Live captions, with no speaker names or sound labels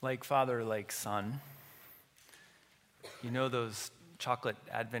Like father, like son. You know those chocolate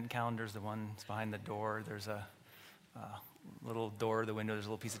advent calendars, the ones behind the door? There's a little door, the window, there's a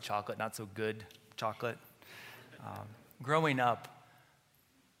little piece of chocolate, not so good chocolate. Growing up,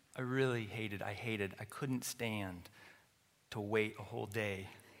 I couldn't stand to wait a whole day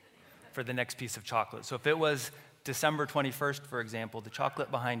for the next piece of chocolate. So if it was December 21st, for example, the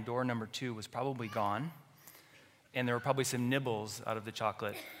chocolate behind door number 2 was probably gone, and there were probably some nibbles out of the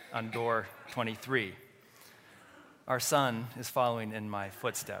chocolate on door 23. Our son is following in my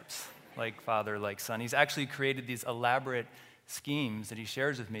footsteps, like father, like son. He's actually created these elaborate schemes that he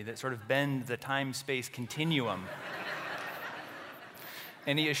shares with me that sort of bend the time-space continuum.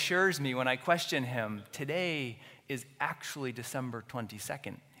 And he assures me when I question him, today is actually December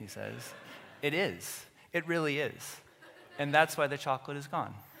 22nd, he says. It is. It really is. And that's why the chocolate is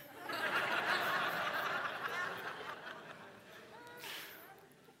gone.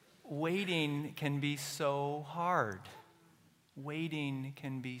 Waiting can be so hard. Waiting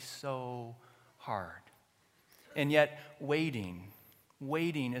can be so hard. And yet, waiting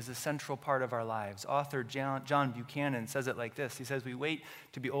is a central part of our lives. Author John Buchanan says it like this. He says, we wait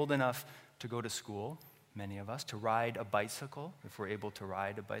to be old enough to go to school, many of us, to ride a bicycle, if we're able to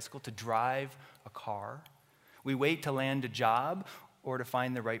ride a bicycle, to drive a car. We wait to land a job or to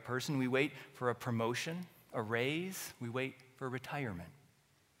find the right person. We wait for a promotion, a raise. We wait for retirement.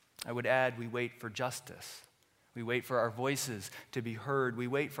 I would add, we wait for justice. We wait for our voices to be heard. We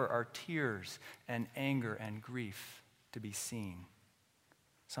wait for our tears and anger and grief to be seen.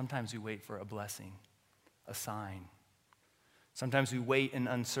 Sometimes we wait for a blessing, a sign. Sometimes we wait in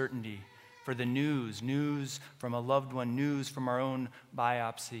uncertainty for the news from a loved one, news from our own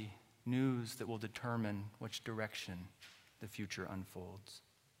biopsy, news that will determine which direction the future unfolds.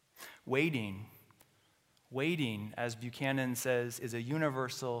 Waiting, as Buchanan says, is a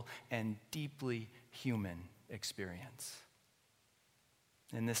universal and deeply human experience.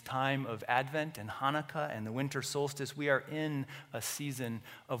 In this time of Advent and Hanukkah and the winter solstice, we are in a season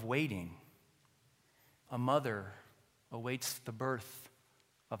of waiting. A mother awaits the birth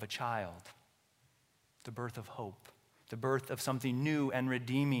of a child, the birth of hope, the birth of something new and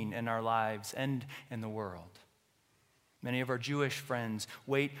redeeming in our lives and in the world. Many of our Jewish friends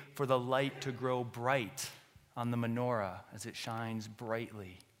wait for the light to grow bright on the menorah as it shines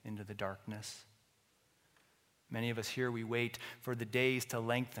brightly into the darkness. Many of us here, we wait for the days to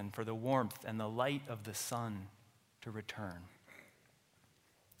lengthen, for the warmth and the light of the sun to return.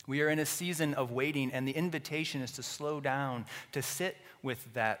 We are in a season of waiting, and the invitation is to slow down, to sit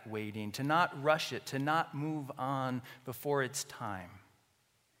with that waiting, to not rush it, to not move on before it's time.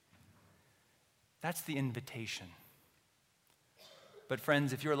 That's the invitation. But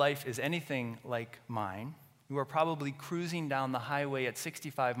friends, if your life is anything like mine, you are probably cruising down the highway at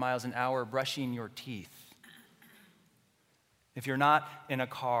 65 miles an hour, brushing your teeth. If you're not in a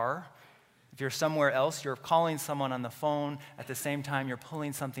car, if you're somewhere else, you're calling someone on the phone at the same time you're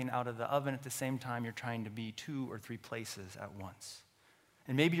pulling something out of the oven, at the same time you're trying to be 2 or 3 places at once.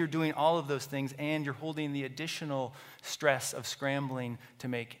 And maybe you're doing all of those things and you're holding the additional stress of scrambling to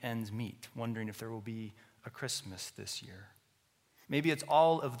make ends meet, wondering if there will be a Christmas this year. Maybe it's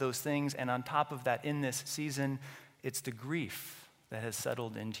all of those things, and on top of that, in this season, it's the grief that has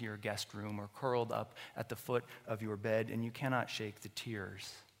settled into your guest room or curled up at the foot of your bed, and you cannot shake the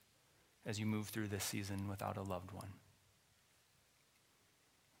tears as you move through this season without a loved one.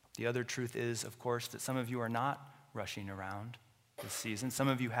 The other truth is, of course, that some of you are not rushing around this season. Some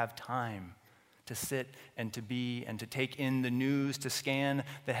of you have time to sit and to be and to take in the news, to scan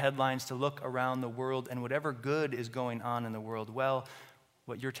the headlines, to look around the world, and whatever good is going on in the world, well,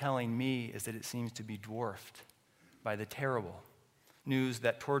 what you're telling me is that it seems to be dwarfed by the terrible news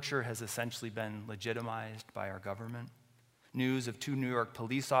that torture has essentially been legitimized by our government. News of 2 New York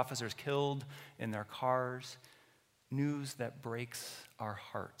police officers killed in their cars. News that breaks our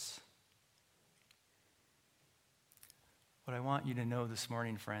hearts. What I want you to know this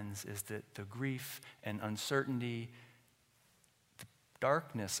morning, friends, is that the grief and uncertainty, the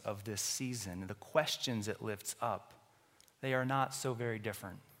darkness of this season, the questions it lifts up, they are not so very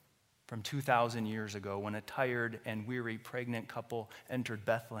different from 2,000 years ago when a tired and weary pregnant couple entered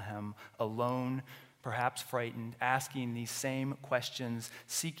Bethlehem alone, perhaps frightened, asking these same questions,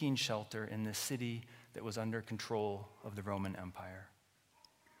 seeking shelter in this city that was under control of the Roman Empire.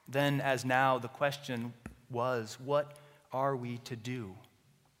 Then, as now, the question was, what are we to do?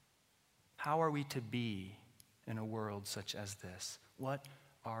 How are we to be in a world such as this? What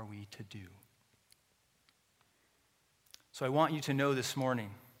are we to do? So I want you to know this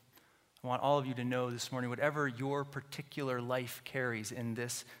morning, I want all of you to know this morning, whatever your particular life carries in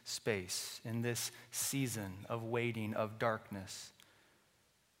this space, in this season of waiting, of darkness,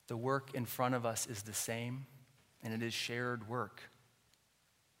 the work in front of us is the same, and it is shared work.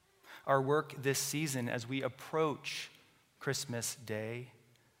 Our work this season, as we approach Christmas Day,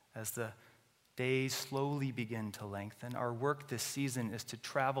 as the days slowly begin to lengthen, our work this season is to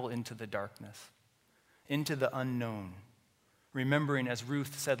travel into the darkness, into the unknown, remembering, as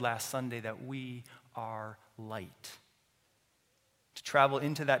Ruth said last Sunday, that we are light. To travel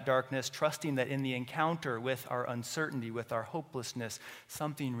into that darkness, trusting that in the encounter with our uncertainty, with our hopelessness,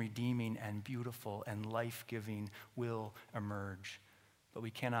 something redeeming and beautiful and life-giving will emerge. But we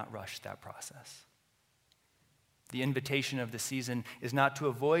cannot rush that process. The invitation of the season is not to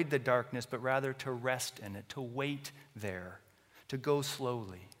avoid the darkness, but rather to rest in it, to wait there, to go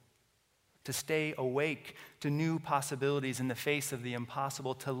slowly, to stay awake to new possibilities in the face of the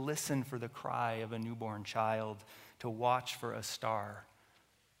impossible, to listen for the cry of a newborn child, to watch for a star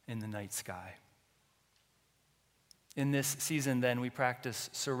in the night sky. In this season, then, we practice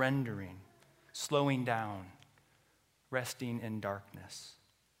surrendering, slowing down, resting in darkness.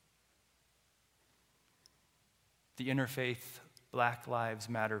 The Interfaith Black Lives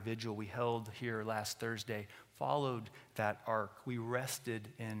Matter vigil we held here last Thursday followed that arc. We rested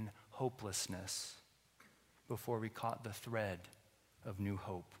in hopelessness before we caught the thread of new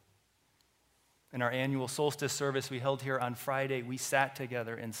hope. In our annual solstice service we held here on Friday, we sat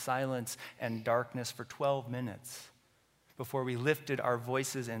together in silence and darkness for 12 minutes before we lifted our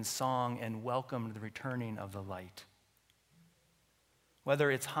voices in song and welcomed the returning of the light.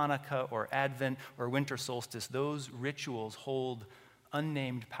 Whether it's Hanukkah or Advent or winter solstice, those rituals hold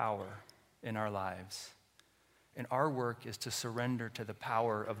unnamed power in our lives. And our work is to surrender to the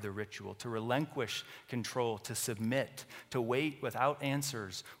power of the ritual, to relinquish control, to submit, to wait without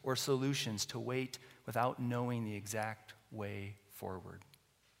answers or solutions, to wait without knowing the exact way forward.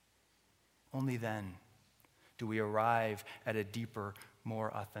 Only then do we arrive at a deeper,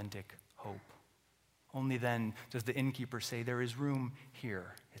 more authentic hope. Only then does the innkeeper say, there is room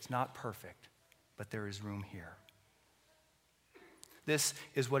here. It's not perfect, but there is room here. This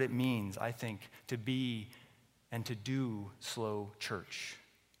is what it means, I think, to be and to do slow church,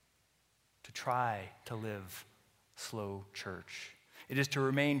 to try to live slow church. It is to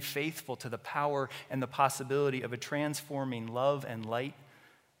remain faithful to the power and the possibility of a transforming love and light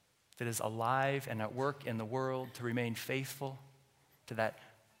that is alive and at work in the world, to remain faithful to that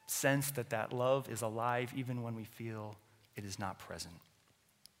sense that that love is alive even when we feel it is not present.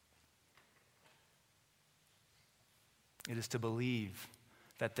 It is to believe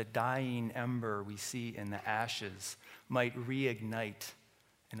that the dying ember we see in the ashes might reignite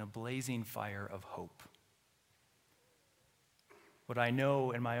in a blazing fire of hope. What I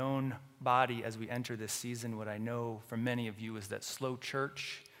know in my own body as we enter this season, what I know from many of you is that slow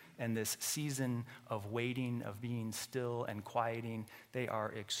church and this season of waiting, of being still and quieting, they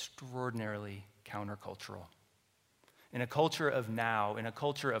are extraordinarily countercultural. In a culture of now, in a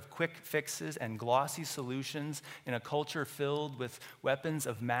culture of quick fixes and glossy solutions, in a culture filled with weapons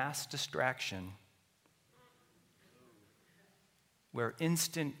of mass distraction, where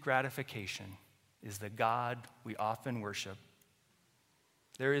instant gratification is the God we often worship,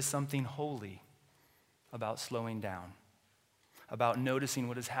 there is something holy about slowing down, about noticing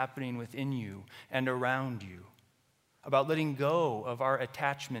what is happening within you and around you, about letting go of our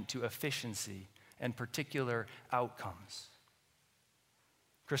attachment to efficiency and particular outcomes.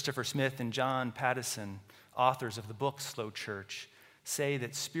 Christopher Smith and John Pattison, authors of the book Slow Church, say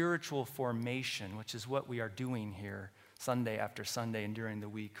that spiritual formation, which is what we are doing here Sunday after Sunday and during the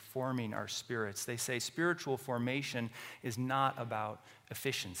week, forming our spirits, they say spiritual formation is not about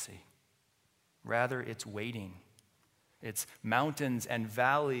efficiency. Rather, it's waiting. It's mountains and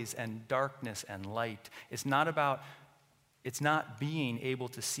valleys and darkness and light. It's not being able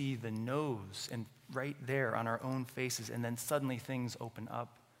to see the nose and right there on our own faces, and then suddenly things open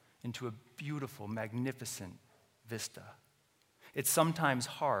up into a beautiful, magnificent vista. It's sometimes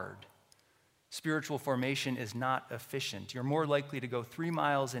hard. Spiritual formation is not efficient. You're more likely to go 3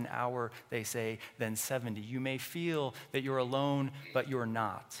 miles an hour, they say, than 70. You may feel that you're alone, but you're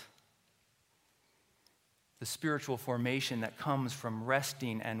not. The spiritual formation that comes from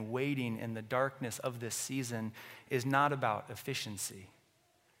resting and waiting in the darkness of this season is not about efficiency.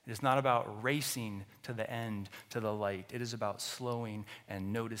 It is not about racing to the end, to the light. It is about slowing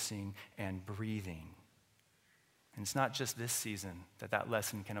and noticing and breathing. And it's not just this season that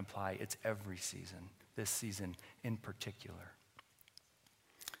lesson can apply. It's every season, this season in particular.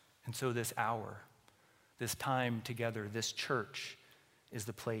 And so this hour, this time together, this church is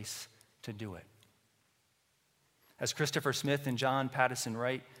the place to do it. As Christopher Smith and John Pattison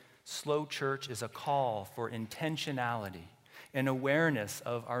write, slow church is a call for intentionality and awareness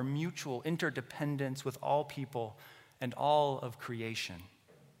of our mutual interdependence with all people and all of creation.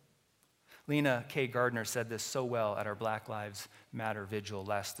 Lena K. Gardner said this so well at our Black Lives Matter vigil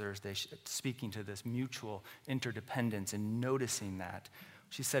last Thursday, speaking to this mutual interdependence and noticing that.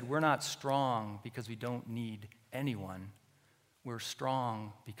 She said, "We're not strong because we don't need anyone. We're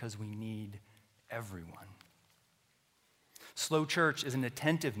strong because we need everyone." Slow church is an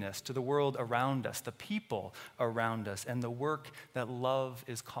attentiveness to the world around us, the people around us, and the work that love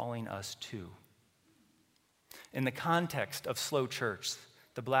is calling us to. In the context of slow church,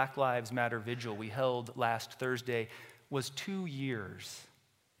 the Black Lives Matter vigil we held last Thursday was 2 years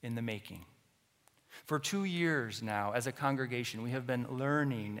in the making. For 2 years now, as a congregation, we have been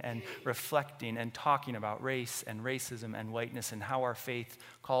learning and reflecting and talking about race and racism and whiteness and how our faith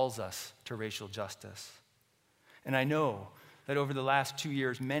calls us to racial justice. And I know that over the last 2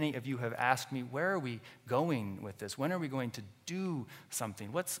 years, many of you have asked me, where are we going with this? When are we going to do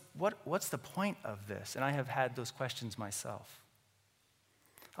something? What's the point of this? And I have had those questions myself.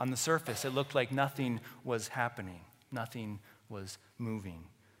 On the surface, it looked like nothing was happening. Nothing was moving.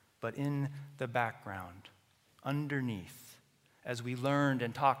 But in the background, underneath, as we learned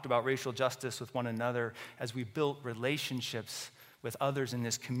and talked about racial justice with one another, as we built relationships with others in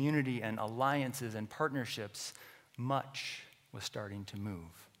this community and alliances and partnerships, much was starting to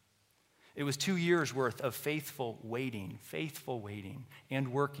move. It was 2 years worth of faithful waiting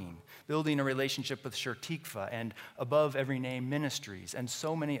and working, building a relationship with Shir Tikva and Above Every Name Ministries and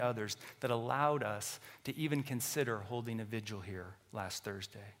so many others that allowed us to even consider holding a vigil here last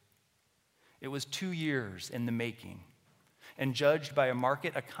Thursday. It was 2 years in the making, and judged by a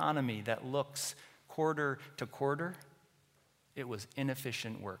market economy that looks quarter to quarter, it was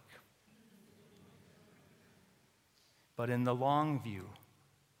inefficient work. But in the long view,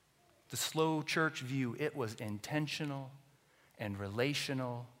 the slow church view, it was intentional and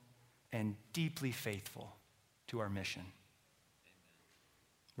relational and deeply faithful to our mission.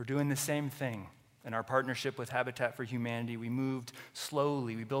 We're doing the same thing in our partnership with Habitat for Humanity. We moved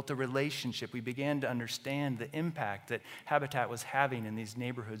slowly. We built a relationship. We began to understand the impact that Habitat was having in these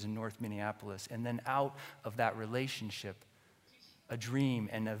neighborhoods in North Minneapolis. And then out of that relationship, a dream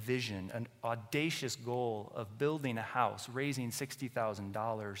and a vision, an audacious goal of building a house, raising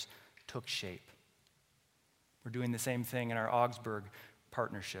 $60,000, took shape. We're doing the same thing in our Augsburg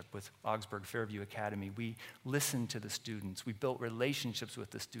partnership with Augsburg Fairview Academy. We listened to the students. We built relationships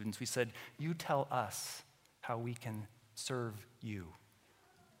with the students. We said, you tell us how we can serve you.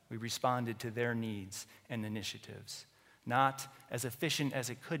 We responded to their needs and initiatives, not as efficient as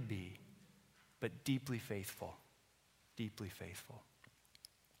it could be, but deeply faithful. Deeply faithful.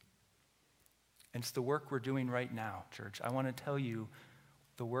 And it's the work we're doing right now, church. I want to tell you,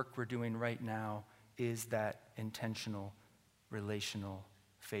 the work we're doing right now is that intentional, relational,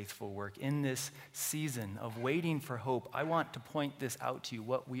 faithful work. In this season of waiting for hope, I want to point this out to you,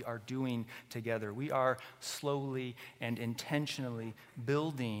 what we are doing together. We are slowly and intentionally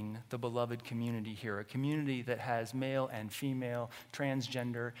building the beloved community here, a community that has male and female,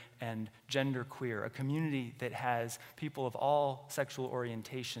 transgender and genderqueer, a community that has people of all sexual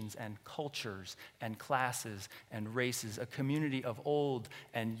orientations and cultures and classes and races, a community of old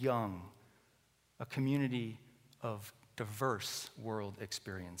and young, a community of diverse world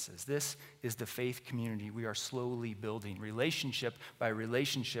experiences. This is the faith community we are slowly building, relationship by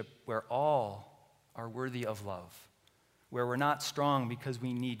relationship, where all are worthy of love, where we're not strong because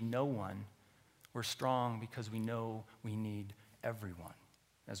we need no one, we're strong because we know we need everyone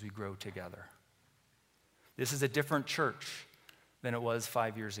as we grow together. This is a different church than it was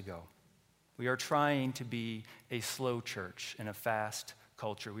 5 years ago. We are trying to be a slow church in a fast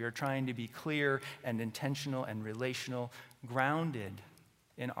culture. We are trying to be clear and intentional and relational, grounded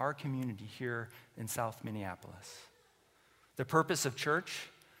in our community here in South Minneapolis. The purpose of church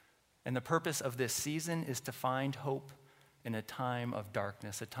and the purpose of this season is to find hope in a time of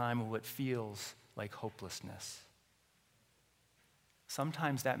darkness, a time of what feels like hopelessness.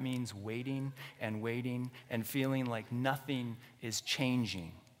 Sometimes that means waiting and feeling like nothing is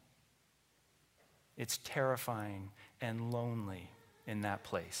changing. It's terrifying and lonely in that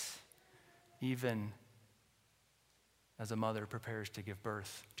place, even as a mother prepares to give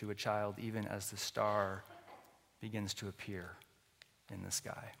birth to a child, even as the star begins to appear in the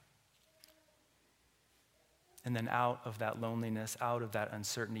sky. And then out of that loneliness, out of that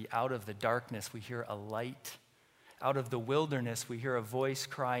uncertainty, out of the darkness, we hear a light. Out of the wilderness, we hear a voice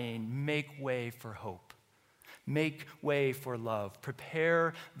crying, "Make way for hope. Make way for love.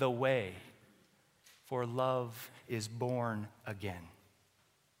 Prepare the way, for love is born again.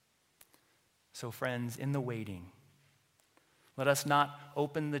 So friends, in the waiting, let us not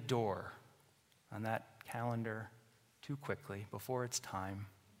open the door on that calendar too quickly before it's time.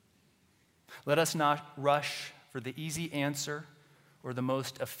 Let us not rush for the easy answer or the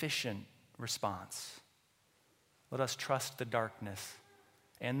most efficient response. Let us trust the darkness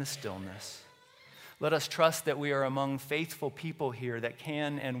and the stillness. Let us trust that we are among faithful people here that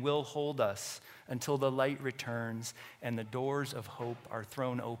can and will hold us until the light returns and the doors of hope are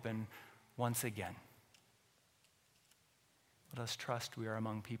thrown open once again. Let us trust we are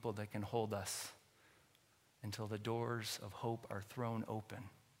among people that can hold us until the doors of hope are thrown open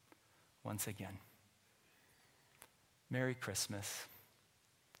once again. Merry Christmas.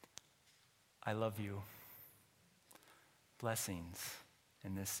 I love you. Blessings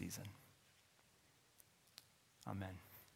in this season. Amen.